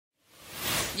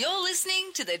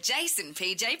listening to the Jase and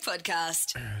PJ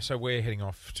podcast. So we're heading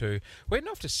off to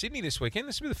Sydney this weekend.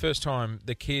 This will be the first time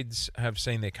the kids have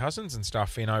seen their cousins and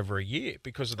stuff in over a year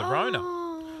because of the Rona.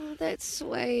 Oh, that's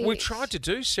sweet. We've tried to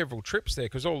do several trips there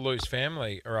because all Lou's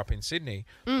family are up in Sydney.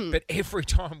 But every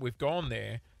time we've gone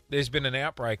there, there's been an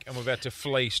outbreak and we've had to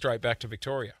flee straight back to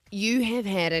Victoria. You have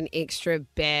had an extra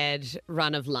bad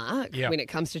run of luck Yep. when it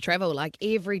comes to travel, like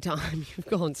every time you've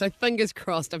gone. So fingers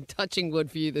crossed, I'm touching wood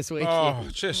for you this weekend. Oh,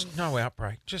 just no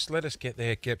outbreak. Just let us get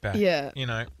there, get back. Yeah. You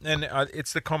know, and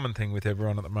it's the common thing with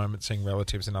everyone at the moment, seeing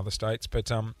relatives in other states. But,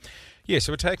 so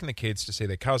we're taking the kids to see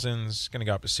their cousins, going to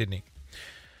go up to Sydney.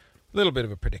 A little bit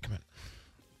of a predicament.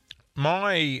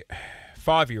 My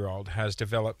 5-year-old has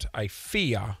developed a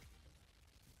fear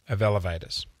of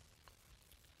elevators.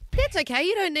 That's okay.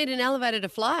 You don't need an elevator to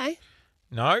fly.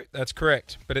 No, that's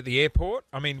correct. But at the airport,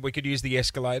 I mean, we could use the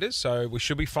escalators, so we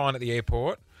should be fine at the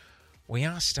airport. We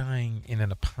are staying in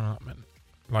an apartment,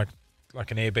 like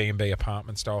an Airbnb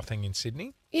apartment style thing in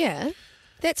Sydney. Yeah,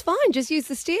 that's fine. Just use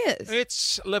the stairs.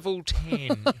 It's level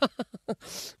 10.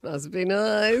 Must be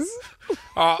nice.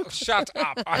 Oh, shut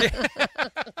up.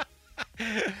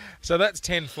 So that's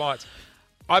 10 flights.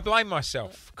 I blame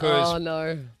myself because Oh,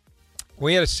 no.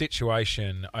 we had a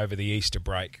situation over the Easter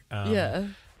break. Yeah.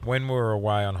 When we were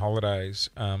away on holidays,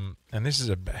 and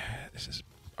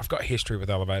I've got history with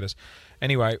elevators.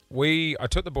 Anyway, I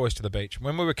took the boys to the beach.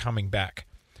 When we were coming back,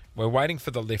 we're waiting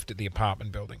for the lift at the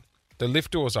apartment building. The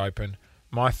lift doors open.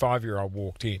 My 5-year-old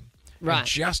walked in. Right. And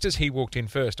just as he walked in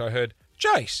first, I heard,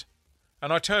 Jase.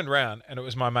 And I turned around, and it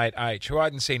was my mate H, who I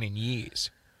hadn't seen in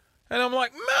years. And I'm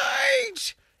like,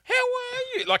 mate, how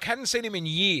are you? Like, hadn't seen him in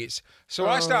years. So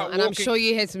I start walking. And I'm sure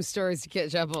you had some stories to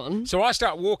catch up on. So I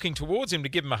start walking towards him to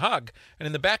give him a hug. And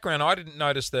in the background, I didn't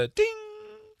notice the ding.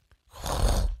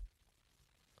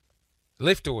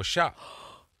 Lift door was shut.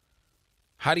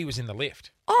 Huddy was in the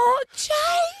lift. Oh,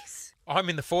 Jase! I'm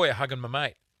in the foyer hugging my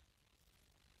mate.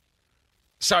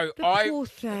 So The poor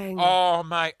thing. Oh,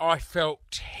 mate, I felt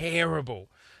terrible.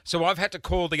 So I've had to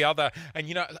call the other, and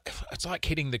you know, it's like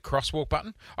hitting the crosswalk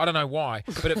button. I don't know why,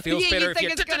 but it feels better you if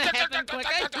think it's going to happen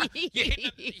quicker. you're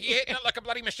hitting it like a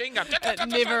bloody machine gun. It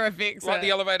never affects Like it. the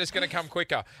elevator's going to come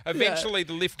quicker. Eventually,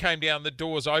 the lift came down, the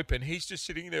doors open. He's just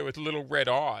sitting there with little red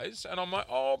eyes, and I'm like,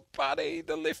 "Oh, buddy,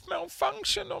 the lift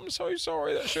malfunctioned. I'm so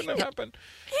sorry. That shouldn't have happened."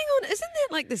 Hang on, isn't that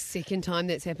like the second time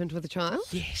that's happened with a child?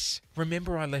 Yes.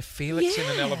 Remember, I left Felix in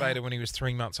an elevator when he was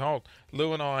 3 months old.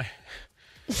 Lou and I.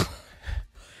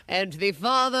 And the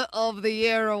Father of the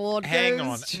Year award Hang on.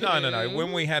 goes to... No.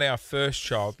 When we had our first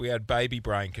child, we had baby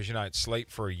brain because you don't sleep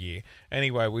for a year.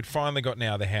 Anyway, we'd finally gotten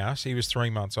out of the house. He was 3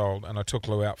 months old, and I took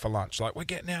Lou out for lunch. Like, we're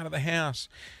getting out of the house.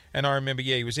 And I remember,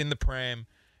 he was in the pram,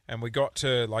 and we got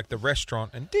to, like, the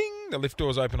restaurant, and ding, the lift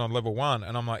doors open on level 1.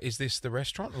 And I'm like, is this the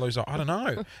restaurant? And Lou's like, I don't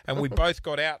know. And we both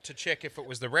got out to check if it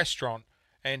was the restaurant,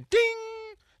 and ding,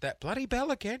 that bloody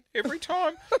bell again, every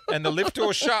time. And the lift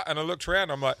door shut, and I looked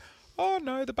around, I'm like, oh,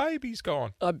 no, the baby's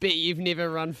gone. I bet you've never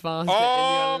run faster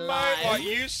Oh, in your mate, life. like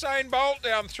Usain Bolt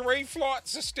down 3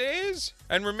 flights of stairs.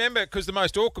 And remember, because the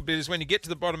most awkward bit is when you get to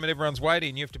the bottom and everyone's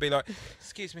waiting, you have to be like,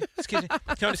 excuse me, can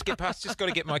I just get past? Just got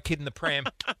to get my kid in the pram.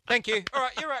 Thank you. All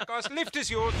right, you're right, guys. Lift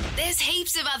is yours. There's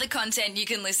heaps of other content you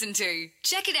can listen to.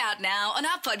 Check it out now on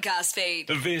our podcast feed.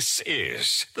 This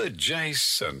is the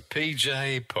Jase and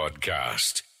PJ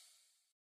podcast.